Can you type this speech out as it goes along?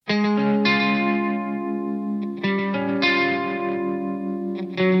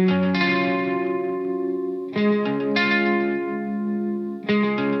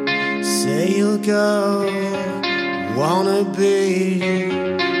wanna be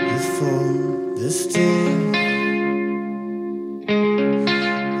before this day.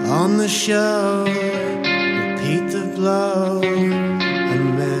 On the show, repeat the blow, a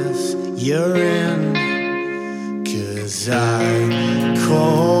mess you're in. 'Cause I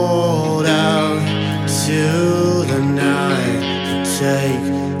called out to the night to take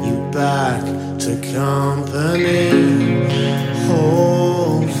you back to company.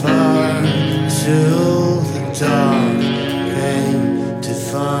 Hold fire till the dark, pain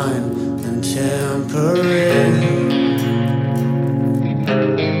divine and temporary.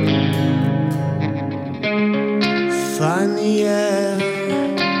 Find the air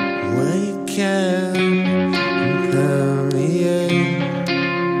where you can and permeate.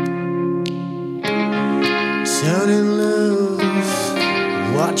 Turning loose,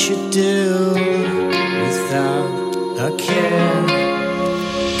 what you do without a care.